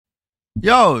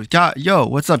Yo,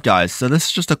 what's up, guys? So this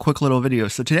is just a quick little video.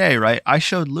 So today, right, I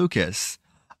showed Lucas,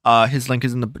 his link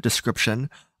is in the description,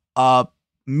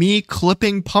 me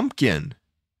clipping Pumpkin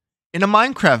in a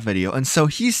Minecraft video. And so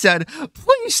he said,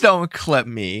 please don't clip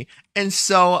me. And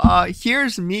so,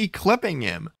 here's me clipping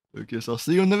him. Lucas, I'll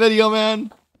see you in the video,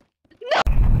 man.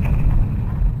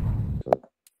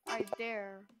 Right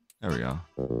there. There we go.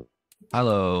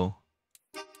 Hello.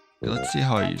 Okay, let's see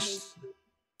how I use...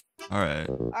 Alright.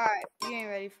 Alright, you ain't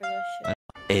ready for this shit.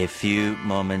 A few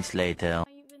moments later.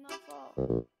 Why you been off all? Why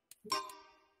you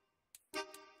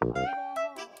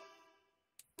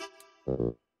don't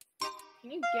hold?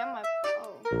 Can you get my...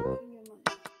 Oh,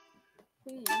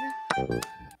 can you get my... Please.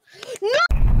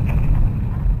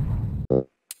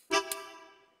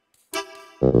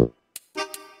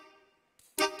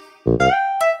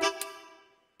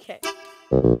 Okay.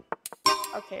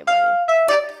 Okay, buddy.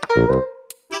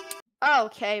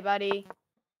 Okay, buddy.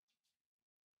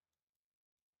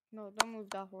 No, don't move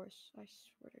that horse. I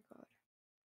swear to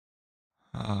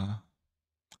God.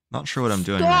 Not sure what I'm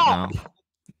doing right now.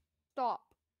 Stop.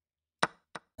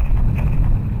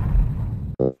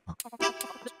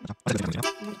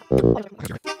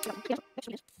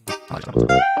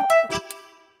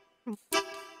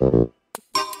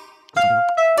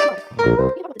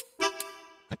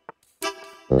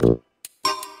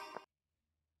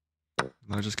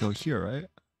 I'll just go here, right?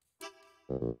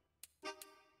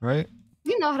 Right?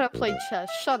 You know how to play chess.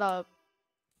 Shut up.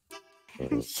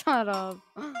 Shut up.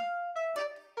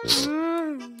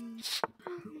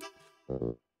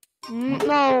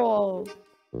 No.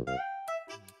 What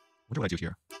do I do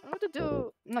here? I don't know what to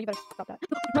do. No, you better stop that.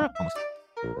 Almost.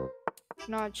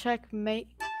 No, checkmate.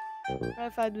 What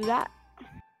if I do that?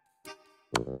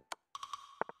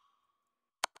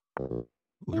 Ooh,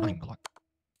 you're running a lot.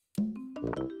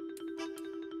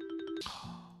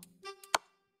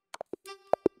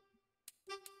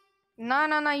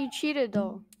 No, you cheated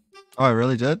though. Oh, I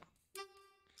really did?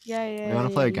 Yeah. You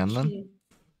wanna play again cheated.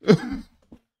 then?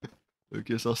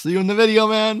 Lucas, I'll see you in the video,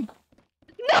 man.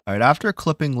 No! Alright, after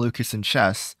clipping Lucas in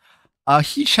chess,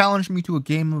 he challenged me to a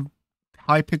game of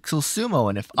Hypixel Sumo,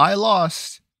 and if I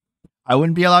lost, I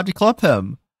wouldn't be allowed to clip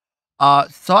him.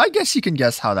 So I guess you can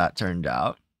guess how that turned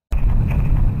out.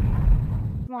 Come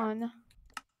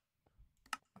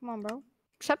on, bro.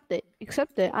 Accept it.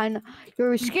 I know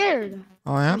you're scared.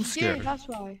 Oh, I am You're scared. That's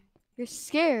why. You're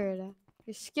scared.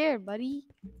 You're scared, buddy.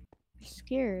 You're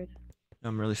scared.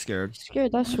 I'm really scared. You're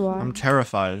scared, that's why. I'm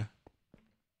terrified.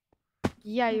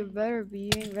 Yeah, you better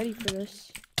be. You ain't ready for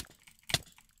this.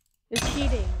 You're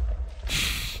cheating.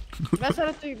 Best out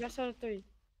of three. Best out of three.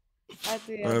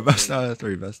 Best out of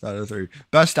three. Best out of three.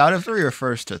 Best out of three or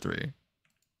first to three?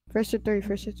 First to three.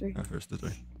 First to three. First to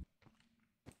three.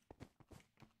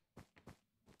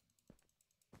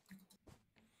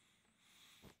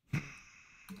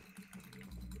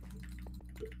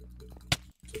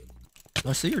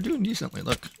 I see you're doing decently.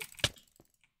 Look.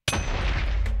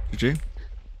 GG.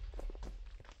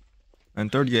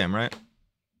 And third game, right?